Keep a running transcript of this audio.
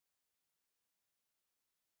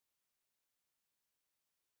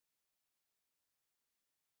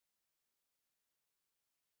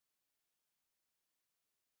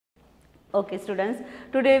Okay students,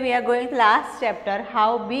 today we are going to last chapter,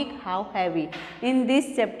 how big, how heavy. In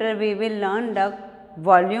this chapter we will learn the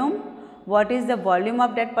volume, what is the volume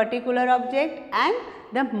of that particular object, and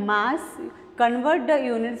the mass, convert the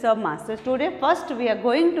units of mass. So today first we are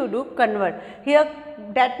going to do convert. Here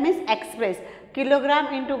that means express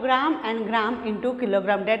kilogram into gram and gram into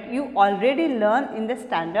kilogram, that you already learned in the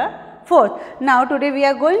standard 4th. Now today we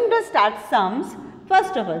are going to start sums.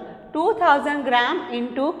 First of all, 2000 gram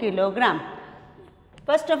into kilogram.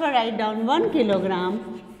 First of all, write down 1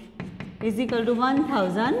 kilogram is equal to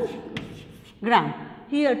 1000 gram.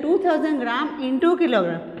 Here 2000 gram into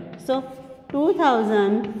kilogram. So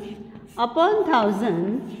 2000 upon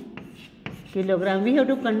 1000 kilogram. We have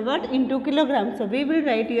to convert into kilogram. So we will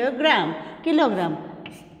write here gram, kilogram.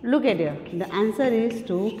 Look at here. The answer is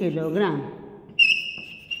 2 kilogram.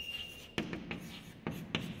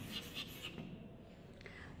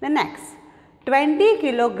 The next 20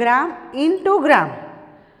 kilogram into gram.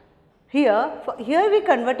 Here we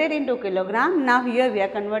converted into kilogram. Now here we are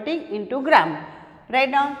converting into gram.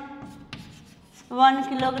 Write down 1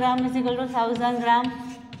 kilogram is equal to 1000 gram.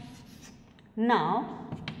 Now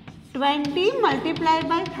 20 multiplied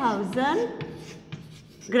by 1000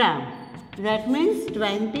 gram. That means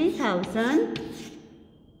 20,000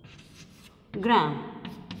 gram.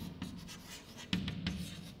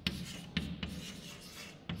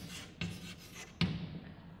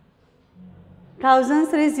 Thousands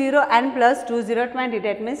 30 and plus 20 20,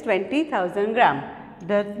 that means 20,000 gram.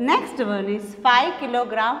 The next one is 5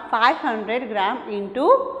 kilogram 500 gram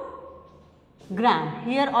into gram.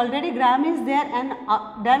 Here already gram is there, and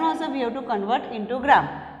then also we have to convert into gram.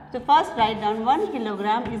 So first write down 1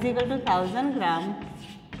 kilogram is equal to 1000 gram.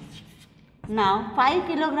 Now 5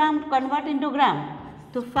 kilogram convert into gram.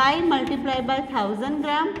 So 5 multiplied by 1000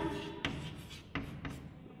 gram.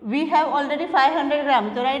 We have already 500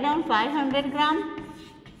 gram. So write down 500 gram.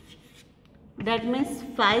 That means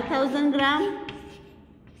 5000 gram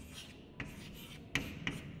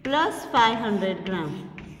plus 500 gram.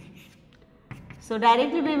 So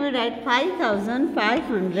directly we will write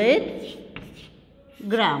 5500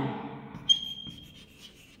 gram.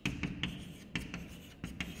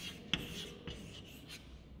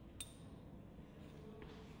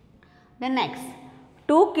 The next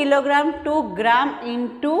 2 kilogram 2 gram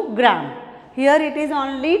into gram. Here it is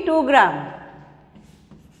only 2 gram.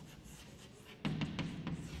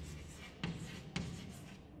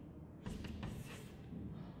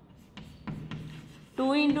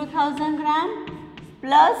 Two into 1000 gram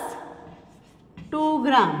plus 2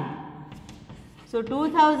 gram. So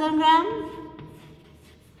 2000 gram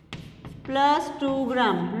plus 2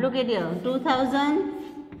 gram. Look at here, 2000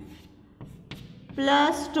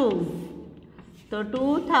 plus 2. So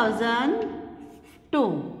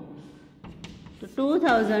 2002. So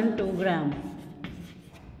 2002 gram.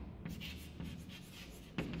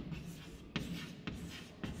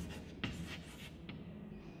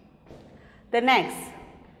 The next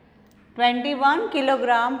 21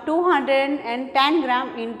 kilogram 210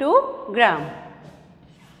 gram into gram.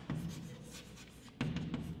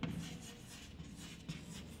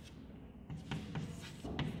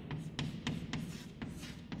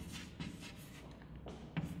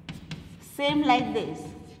 Same like this.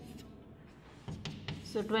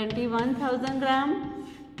 So 21,000 gram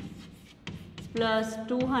plus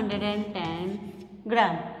 210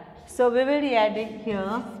 gram. So we will add it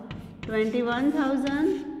here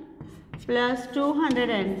 21,000 plus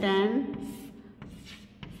 210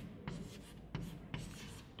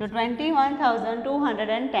 to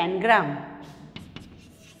 21,210 gram.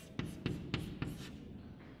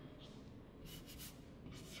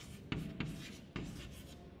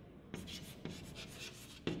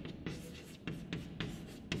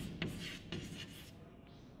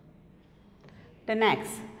 The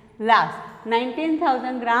next, last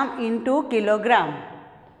 19,000 gram into kilogram.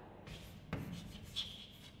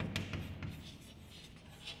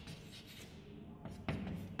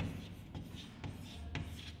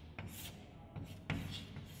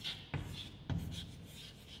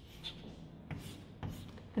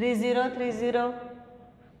 Three zero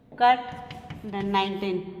cut, then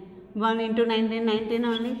 19. 1 into 19, 19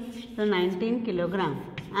 only. So 19 kilogram.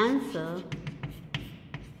 Answer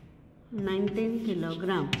 19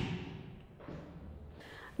 kilogram.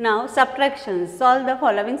 Now subtractions. Solve the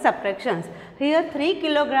following subtractions. Here 3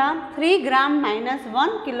 kilogram, 3 gram minus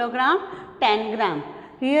 1 kilogram, 10 gram.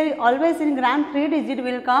 Here always in gram 3 digit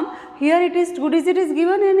will come. Here it is 2 digit is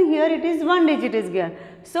given and here it is 1 digit is given.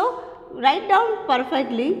 So write down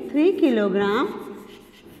perfectly 3 kilogram.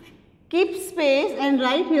 Keep space and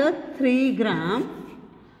write here 3 gram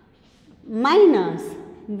minus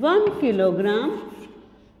 1 kilogram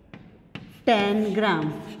 10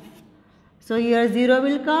 gram. So here 0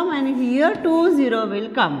 will come and here 2 0 will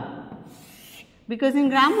come, because in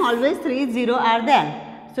gram always 3 0 are there.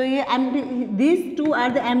 So here these two are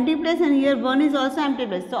the empty place and here 1 is also empty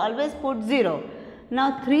place. So always put 0.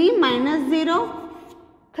 Now 3 minus 0,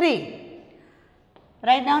 3.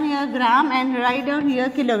 Write down here gram and write down here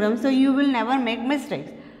kilogram. So you will never make mistakes.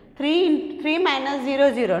 3 minus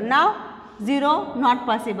 0, 0. Now 0 not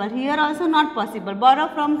possible. Here also not possible. Borrow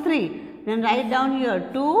from 3. Then write down here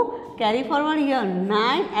 2. Carry forward here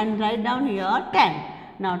 9 and write down here 10.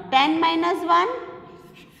 Now 10 minus 1,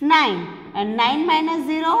 9. And 9 minus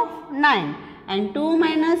 0, 9. And 2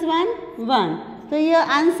 minus 1, 1. So here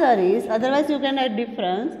answer is, otherwise you can write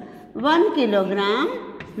difference, 1 kilogram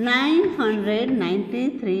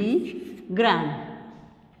 993 gram.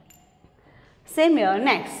 Same here,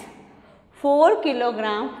 next 4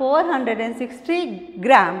 kilogram 460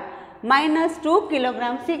 gram minus 2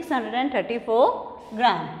 kilogram 634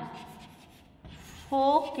 gram.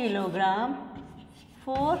 4 kilogram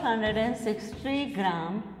 460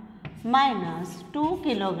 gram minus 2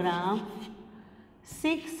 kilogram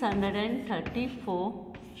 634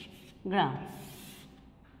 gram.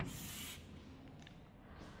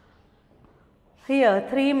 Here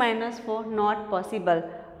 3 minus 4 not possible.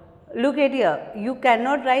 Look at here, you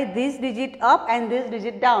cannot write this digit up and this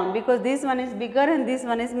digit down, because this one is bigger and this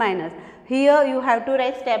one is minus. Here you have to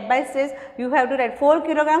write step by step. You have to write 4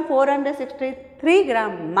 kilogram 463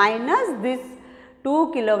 gram minus this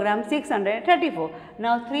 2 kilogram 634.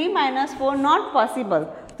 Now 3 minus 4 not possible.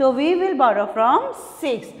 So we will borrow from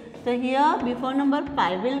 6. So here before number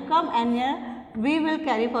 5 will come and here we will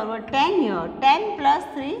carry forward 10 here. 10 plus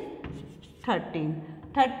 3, 13.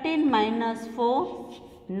 13 minus 4,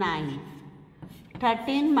 9.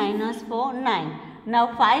 13 minus 4, 9.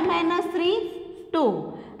 Now 5 minus 3,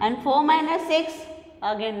 2. And 4 minus 6,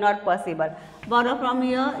 again not possible. Borrow from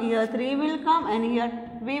here, here 3 will come and here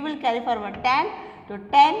we will carry forward 10. So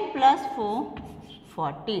 10 plus 4,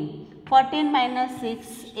 14. 14 minus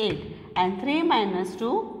 6, 8. And 3 minus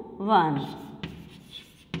 2, 1.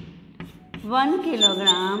 1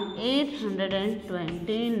 kilogram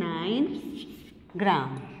 829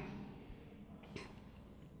 gram.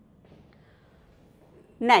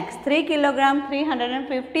 Next 3 kilogram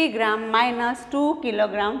 350 gram minus 2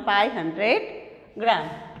 kilogram 500 gram.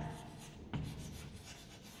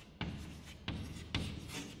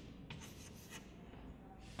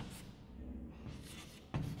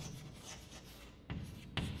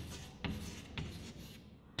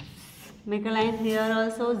 Make a line here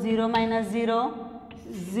also, 0 minus 0,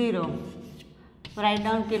 0. Write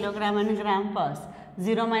down kilogram and gram first.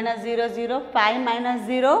 0 minus 0, 0. 5 minus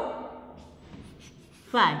 0,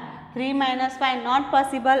 5. 3 minus 5 not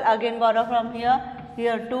possible. Again borrow from here.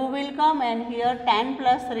 Here 2 will come and here 10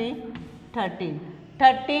 plus 3, 13.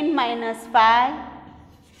 13 minus 5,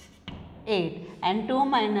 8. And 2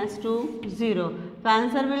 minus 2, 0. So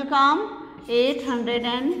answer will come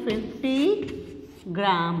 850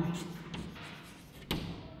 gram.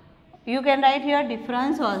 You can write here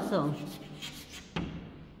difference also.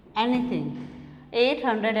 Anything.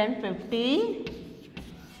 850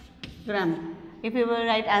 gram. If you will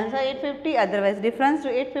write answer 850, otherwise difference to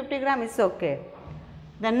 850 gram is okay.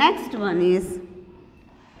 The next one is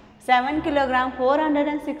 7 kilogram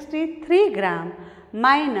 463 gram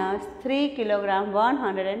minus 3 kilogram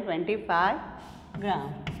 125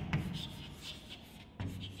 gram.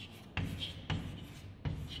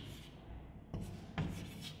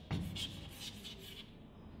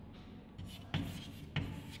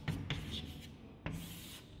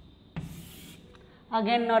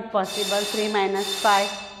 Again not possible. 3 minus 5,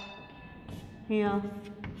 here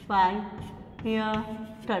 5, here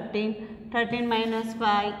 13, 13 minus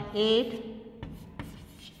 5, 8,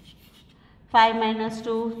 5 minus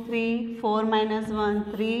 2, 3, 4 minus 1,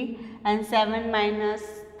 3 and 7 minus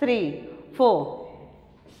 3, 4.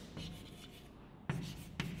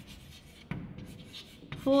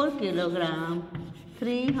 4 kilogram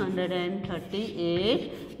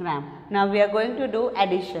 338 gram. Now we are going to do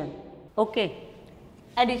addition. Okay.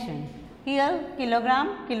 Addition. Here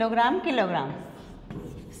kilogram, kilogram, kilogram.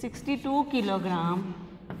 62 kilogram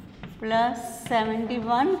plus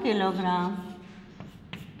 71 kilogram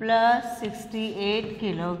plus 68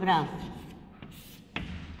 kilogram.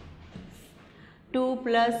 2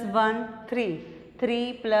 plus 1, 3.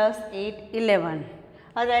 3 plus 8, 11.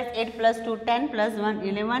 Otherwise 8 plus 2, 10 plus 1,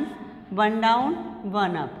 11. 1 down,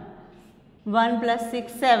 1 up. 1 plus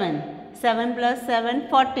 6, 7. 7 plus 7,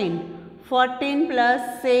 14. 14 plus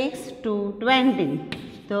 6 to 20.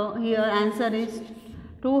 So here answer is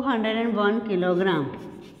 201 kilogram.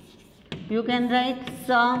 You can write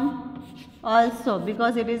sum also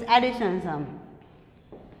because it is addition sum.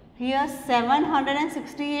 Here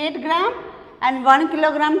 768 gram and 1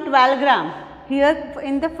 kilogram 12 gram. Here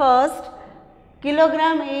in the first,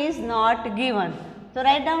 kilogram is not given. So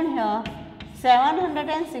write down here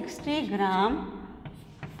 760 gram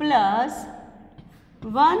plus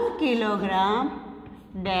 1 kilogram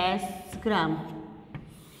dash gram.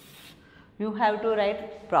 You have to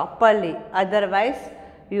write properly, otherwise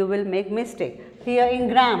you will make mistake. Here in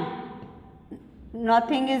gram,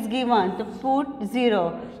 nothing is given, so put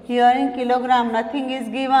 0. Here in kilogram, nothing is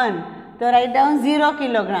given, so write down 0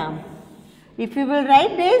 kilogram. If you will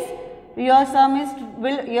write this, your sum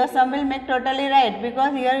will make totally right,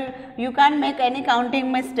 because here you can't make any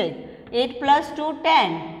counting mistake. 8 plus 2,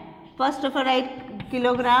 10. First of all, write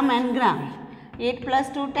kilogram and gram. 8 plus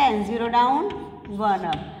 2, 10. 0 down, 1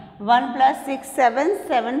 up. 1 plus 6, 7.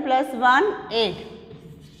 7 plus 1, 8.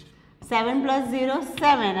 7 plus 0,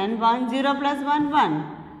 7, and 1, 0 plus 1, 1.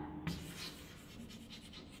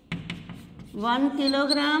 1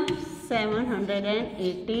 kilogram,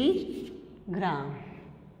 780 gram.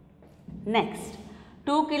 Next,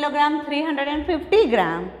 2 kilogram 350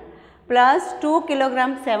 gram plus 2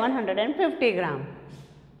 kilogram 750 gram.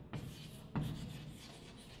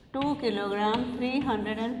 2 kilogram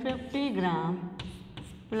 350 gram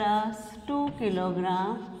plus 2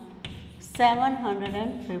 kilogram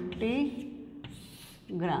 750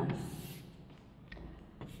 gram.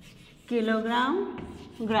 Kilogram,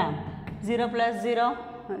 gram. 0 plus 0,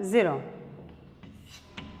 0.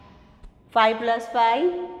 5 plus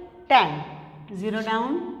 5, 10. 0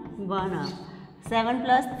 down, 1 up. 7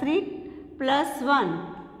 plus 3 plus 1.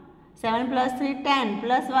 7 plus 3, 10.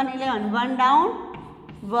 Plus 1, 11. 1 down,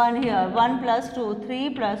 1 here. 1 plus 2, 3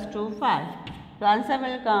 plus 2, 5. So answer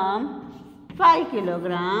will come 5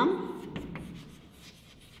 kilogram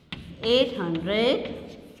 800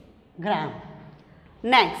 gram.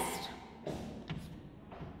 Next,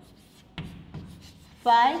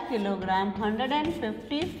 5 kilogram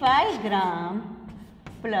 155 gram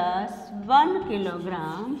plus 1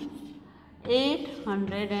 kilogram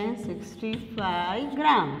 865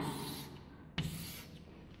 gram.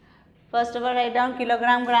 First of all, write down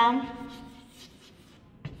kilogram, gram.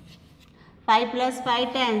 5 plus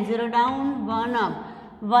 5, 10. 0 down, 1 up.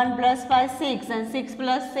 1 plus 5, 6, and 6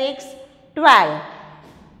 plus 6, 12.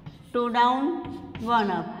 2 down,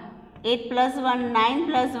 1 up. 8 plus 1, 9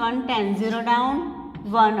 plus 1, 10. 0 down,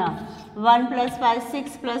 1 up. 1 plus 5,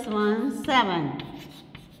 6 plus 1, 7.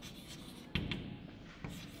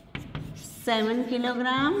 7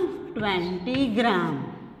 kilogram, 20 gram.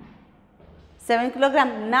 7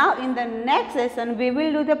 kilogram. Now in the next session, we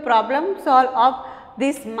will do the problem solve of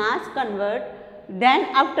this mass convert. Then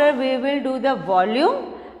after we will do the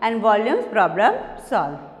volume and volumes problem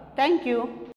solve. Thank you.